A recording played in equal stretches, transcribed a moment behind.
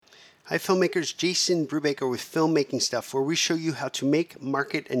Hi filmmakers, Jason Brubaker with Filmmaking Stuff, where we show you how to make,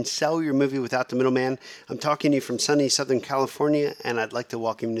 market, and sell your movie without the middleman. I'm talking to you from sunny Southern California, and I'd like to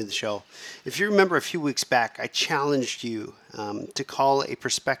welcome you to the show. If you remember a few weeks back, I challenged you to call a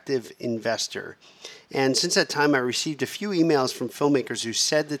prospective investor. And since that time, I received a few emails from filmmakers who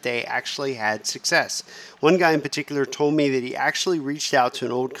said that they actually had success. One guy in particular told me that he actually reached out to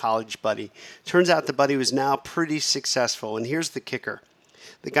an old college buddy. Turns out the buddy was now pretty successful, and here's the kicker.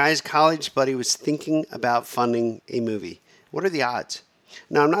 The guy's college buddy was thinking about funding a movie. What are the odds?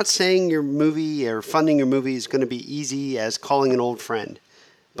 Now, I'm not saying your movie or funding your movie is going to be easy as calling an old friend,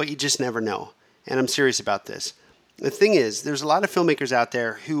 but you just never know. And I'm serious about this. The thing is, there's a lot of filmmakers out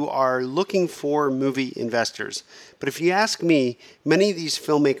there who are looking for movie investors. But if you ask me, many of these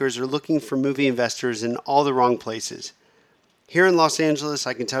filmmakers are looking for movie investors in all the wrong places. Here in Los Angeles,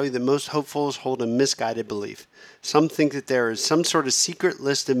 I can tell you that most hopefuls hold a misguided belief. Some think that there is some sort of secret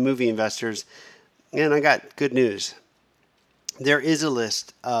list of movie investors, and I got good news. There is a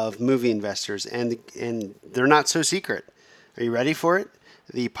list of movie investors, and they're not so secret. Are you ready for it?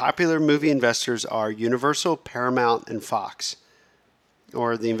 The popular movie investors are Universal, Paramount, and Fox,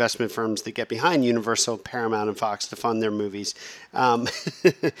 or the investment firms that get behind Universal, Paramount, and Fox to fund their movies. But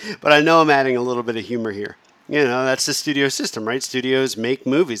I know I'm adding a little bit of humor here. You know, that's the studio system, right? Studios make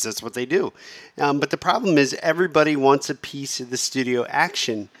movies. That's what they do. But the problem is everybody wants a piece of the studio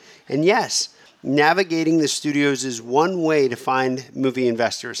action. And yes, navigating the studios is one way to find movie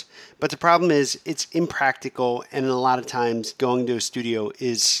investors. But the problem is it's impractical, and a lot of times going to a studio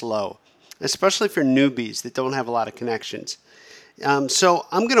is slow, especially for newbies that don't have a lot of connections. So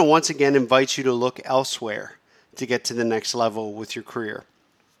I'm going to once again invite you to look elsewhere to get to the next level with your career.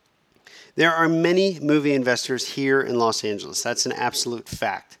 There are many movie investors here in Los Angeles. That's an absolute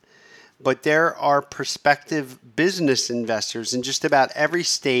fact. But there are prospective business investors in just about every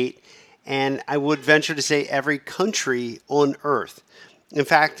state, and I would venture to say every country on earth. In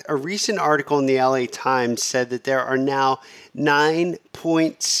fact, a recent article in the LA Times said that there are now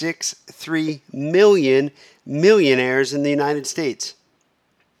 9.63 million millionaires in the United States.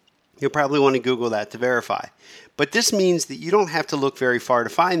 You'll probably want to Google that to verify. But this means that you don't have to look very far to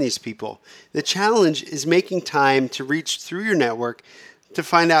find these people. The challenge is making time to reach through your network to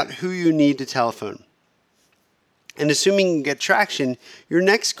find out who you need to telephone. And assuming you can get traction, your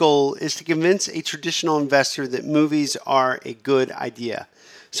next goal is to convince a traditional investor that movies are a good idea.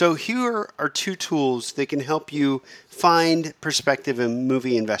 So here are two tools that can help you find prospective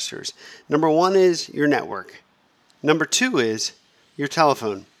movie investors. Number one is your network. Number two is your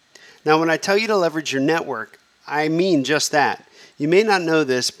telephone. Now, when I tell you to leverage your network, I mean just that. You may not know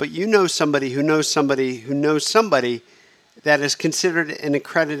this, but you know somebody who knows somebody who knows somebody that is considered an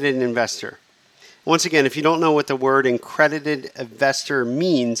accredited investor. Once again, if you don't know what the word accredited investor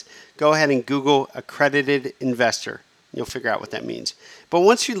means, go ahead and Google accredited investor. You'll figure out what that means. But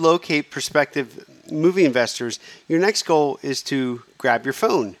once you locate prospective movie investors, your next goal is to grab your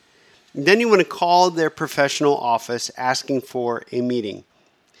phone. Then you want to call their professional office asking for a meeting.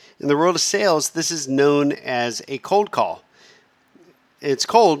 In the world of sales, this is known as a cold call. It's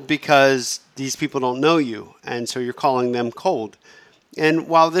cold because these people don't know you, and so you're calling them cold. And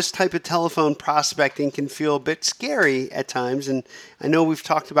while this type of telephone prospecting can feel a bit scary at times, and I know we've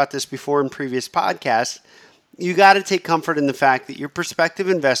talked about this before in previous podcasts, you got to take comfort in the fact that your prospective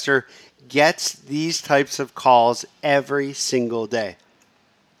investor gets these types of calls every single day.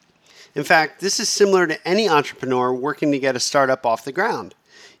 In fact, this is similar to any entrepreneur working to get a startup off the ground.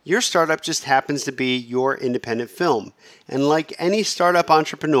 Your startup just happens to be your independent film. And like any startup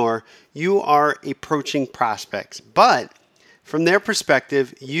entrepreneur, you are approaching prospects. But from their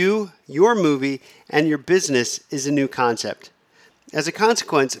perspective, your movie, and your business is a new concept. As a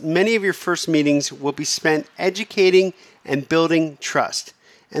consequence, many of your first meetings will be spent educating and building trust.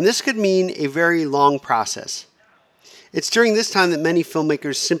 And this could mean a very long process. It's during this time that many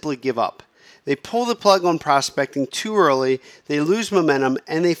filmmakers simply give up. They pull the plug on prospecting too early, they lose momentum,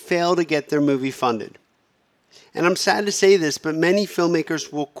 and they fail to get their movie funded. And I'm sad to say this, but many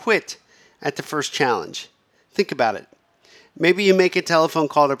filmmakers will quit at the first challenge. Think about it. Maybe you make a telephone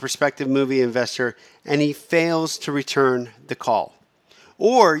call to a prospective movie investor and he fails to return the call.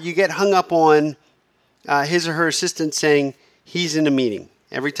 Or you get hung up on his or her assistant saying he's in a meeting.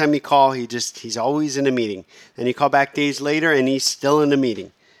 Every time you call, he's always in a meeting. And you call back days later and he's still in a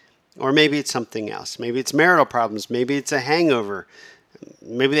meeting. Or maybe it's something else. Maybe it's marital problems. Maybe it's a hangover.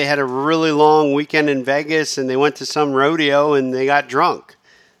 Maybe they had a really long weekend in Vegas and they went to some rodeo and they got drunk.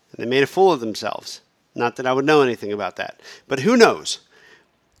 And they made a fool of themselves. Not that I would know anything about that. But who knows?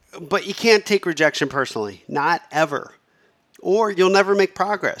 But you can't take rejection personally. Not ever. Or you'll never make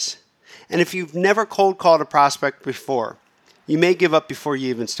progress. And if you've never cold called a prospect before, you may give up before you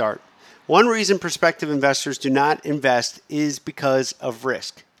even start. One reason prospective investors do not invest is because of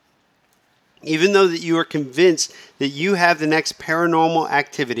risk. Even though that you are convinced that you have the next paranormal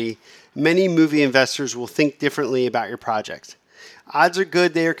activity, many movie investors will think differently about your project. Odds are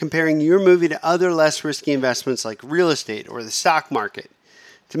good they are comparing your movie to other less risky investments like real estate or the stock market.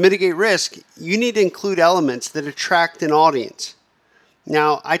 To mitigate risk, you need to include elements that attract an audience.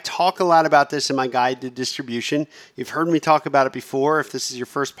 Now, I talk a lot about this in my guide to distribution. You've heard me talk about it before. If this is your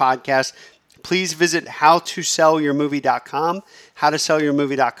first podcast, please visit howtosellyourmovie.com,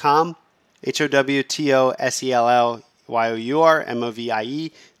 howtosellyourmovie.com,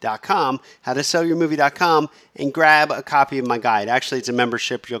 howtosellyourmovie.com, howtosellyourmovie.com, and grab a copy of my guide. Actually, it's a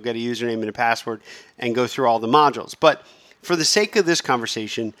membership. You'll get a username and a password and go through all the modules. But for the sake of this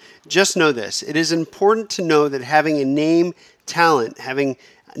conversation, just know this. It is important to know that having name talent,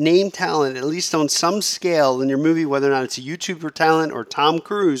 at least on some scale in your movie, whether or not it's a YouTuber talent or Tom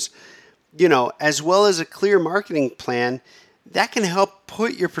Cruise, as well as a clear marketing plan, that can help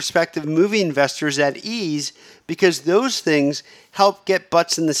put your prospective movie investors at ease because those things help get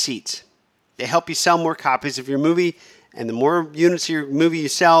butts in the seats. They help you sell more copies of your movie, and the more units of your movie you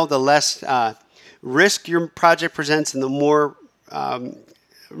sell, the less risk your project presents and the more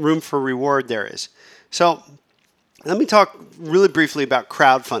room for reward there is. So let me talk really briefly about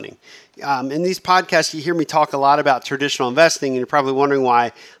crowdfunding. In these podcasts, you hear me talk a lot about traditional investing, and you're probably wondering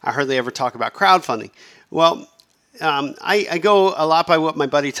why I hardly ever talk about crowdfunding. Well, I go a lot by what my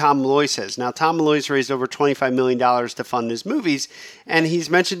buddy Tom Malloy says. Now, Tom Malloy's raised over $25 million to fund his movies, and he's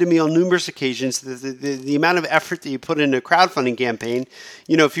mentioned to me on numerous occasions that the amount of effort that you put into a crowdfunding campaign,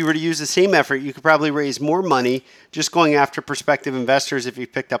 if you were to use the same effort, you could probably raise more money just going after prospective investors if you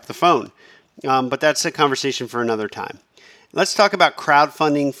picked up the phone. But that's a conversation for another time. Let's talk about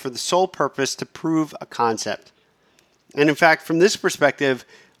crowdfunding for the sole purpose to prove a concept. And in fact, from this perspective,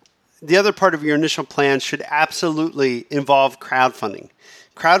 the other part of your initial plan should absolutely involve crowdfunding.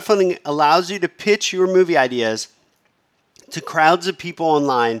 Crowdfunding allows you to pitch your movie ideas to crowds of people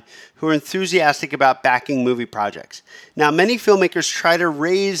online who are enthusiastic about backing movie projects. Now, many filmmakers try to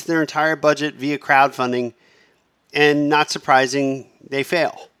raise their entire budget via crowdfunding, and not surprising, they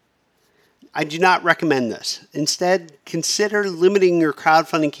fail. I do not recommend this. Instead, consider limiting your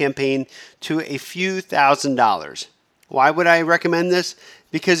crowdfunding campaign to a few $1,000s. Why would I recommend this?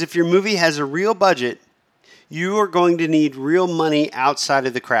 Because if your movie has a real budget, you are going to need real money outside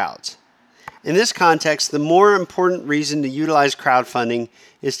of the crowds. In this context, the more important reason to utilize crowdfunding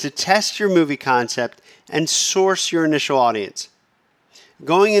is to test your movie concept and source your initial audience.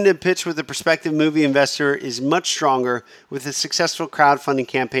 Going into a pitch with a prospective movie investor is much stronger with a successful crowdfunding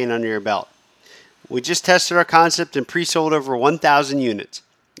campaign under your belt. We just tested our concept and pre-sold over 1,000 units.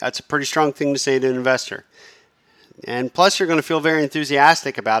 That's a pretty strong thing to say to an investor. And plus, you're going to feel very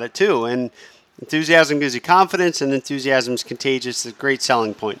enthusiastic about it too. And enthusiasm gives you confidence, and enthusiasm is contagious. It's a great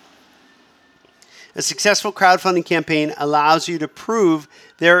selling point. A successful crowdfunding campaign allows you to prove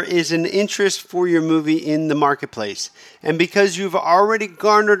there is an interest for your movie in the marketplace. And because you've already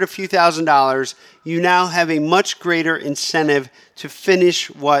garnered a few $1,000s, you now have a much greater incentive to finish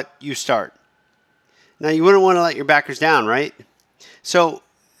what you start. Now, you wouldn't want to let your backers down, right? So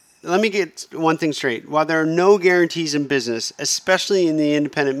let me get one thing straight. While there are no guarantees in business, especially in the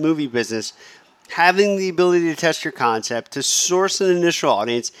independent movie business, having the ability to test your concept, to source an initial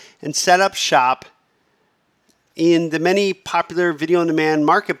audience, and set up shop in the many popular video-on-demand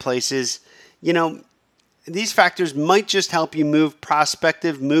marketplaces, these factors might just help you move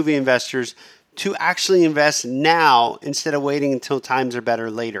prospective movie investors to actually invest now instead of waiting until times are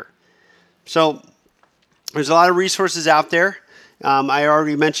better later. So there's a lot of resources out there. I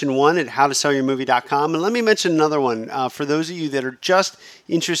already mentioned one at howtosellyourmovie.com. And let me mention another one for those of you that are just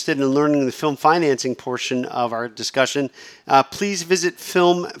interested in learning the film financing portion of our discussion. Please visit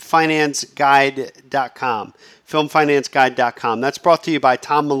filmfinanceguide.com. Filmfinanceguide.com. That's brought to you by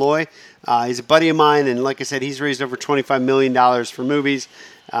Tom Malloy. He's a buddy of mine, and like I said, he's raised over $25 million for movies.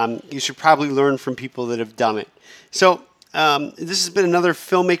 You should probably learn from people that have done it. So this has been another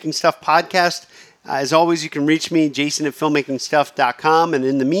Filmmaking Stuff podcast. As always, you can reach me, Jason at filmmakingstuff.com. And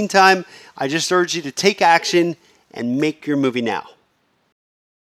in the meantime, I just urge you to take action and make your movie now.